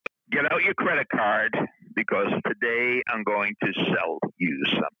Get out your credit card because today I'm going to sell you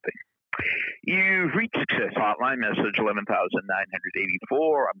something. You've reached Success Hotline, message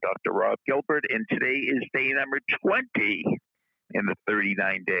 11,984. I'm Dr. Rob Gilbert, and today is day number 20 in the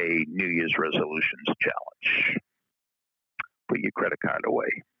 39-day New Year's Resolutions Challenge. Put your credit card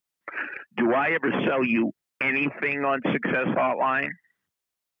away. Do I ever sell you anything on Success Hotline?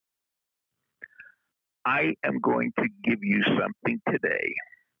 I am going to give you something today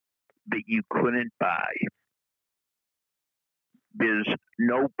that you couldn't buy. There's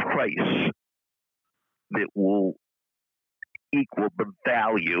no price that will equal the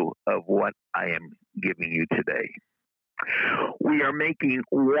value of what I am giving you today. We are making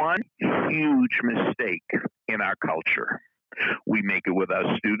one huge mistake in our culture. We make it with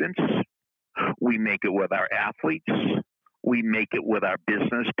our students. We make it with our athletes. We make it with our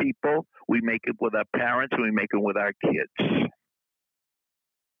business people. We make it with our parents. We make it with our kids.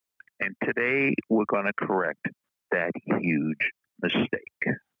 And today we're going to correct that huge mistake.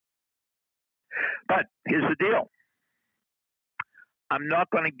 But here's the deal. I'm not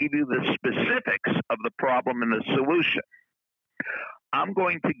going to give you the specifics of the problem and the solution. I'm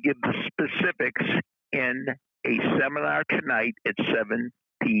going to give the specifics in a seminar tonight at 7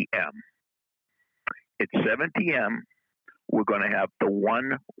 p.m. At 7 p.m., we're going to have the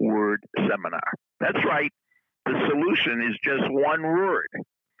one-word seminar. That's right. The solution is just one word.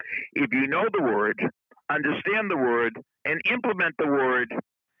 If you know the word, understand the word, and implement the word,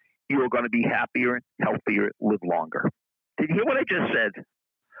 you are going to be happier, healthier, live longer. Did you hear what I just said?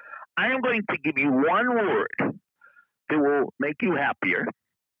 I am going to give you one word that will make you happier,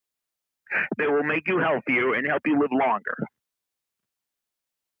 that will make you healthier, and help you live longer.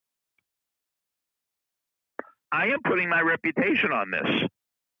 I am putting my reputation on this.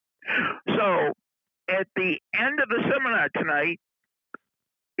 So at the end of the seminar tonight,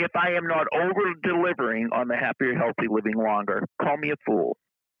 if I am not over-delivering on the happier, healthy, living longer, call me a fool.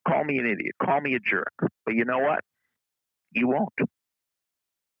 Call me an idiot. Call me a jerk. But you know what? You won't.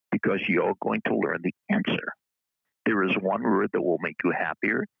 Because you're going to learn the answer. There is one word that will make you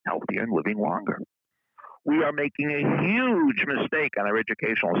happier, healthier, and living longer. We are making a huge mistake in our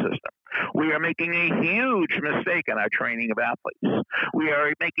educational system. We are making a huge mistake in our training of athletes. We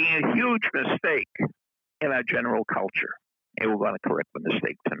are making a huge mistake in our general culture. And we're going to correct the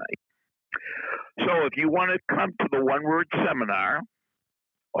mistake tonight. So if you want to come to the one-word seminar,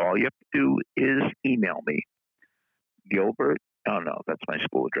 all you have to do is email me. Gilbert, oh no, that's my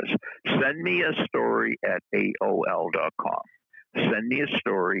school address. Send me a story at AOL.com. Send me a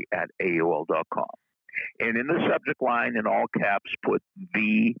story at AOL.com. And in the subject line, in all caps, put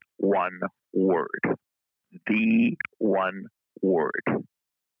the one word. The one word.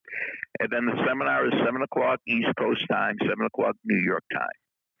 And then the seminar is 7 o'clock East Coast time, 7 o'clock New York time.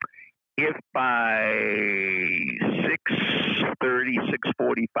 If by 6:30,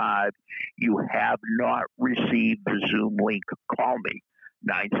 6:45, you have not received the Zoom link, call me,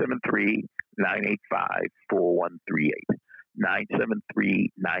 973-985-4138.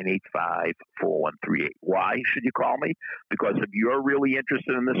 973-985-4138. Why should you call me? Because if you're really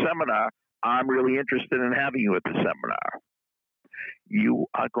interested in the seminar, I'm really interested in having you at the seminar. You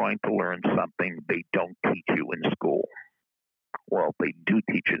are going to learn something they don't teach you in school. Well, they do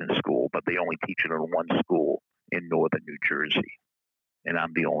teach it in school, but they only teach it in one school in northern New Jersey. And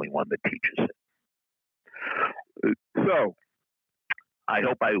I'm the only one that teaches it. So, I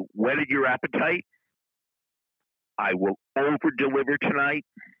hope I whetted your appetite. I will over-deliver tonight.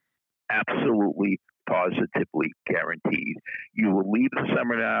 Absolutely, positively guaranteed. You will leave the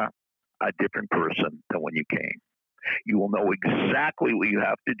seminar a different person than when you came. You will know exactly what you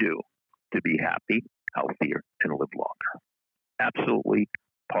have to do to be happy, healthier, and live longer. Absolutely,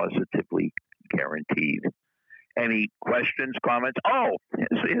 positively guaranteed. Any questions, comments? Oh,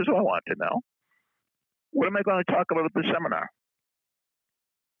 here's what I want to know. What am I going to talk about at the seminar?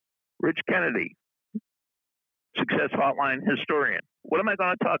 Rich Kennedy, Success Hotline historian. What am I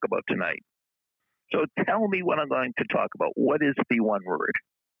going to talk about tonight? So tell me what I'm going to talk about. What is the one word?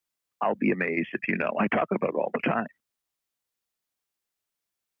 I'll be amazed if you know. I talk about it all the time.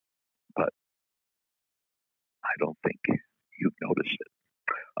 But I don't think you've noticed it.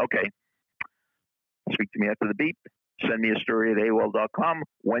 Okay. Speak to me after the beep. Send me a story at AOL.com.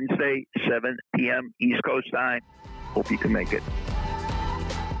 Wednesday, 7 p.m. East Coast time. Hope you can make it.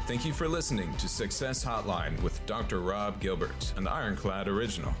 Thank you for listening to Success Hotline with Dr. Rob Gilbert, an Ironclad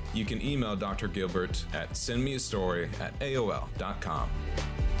original. You can email Dr. Gilbert at sendmeastory@aol.com.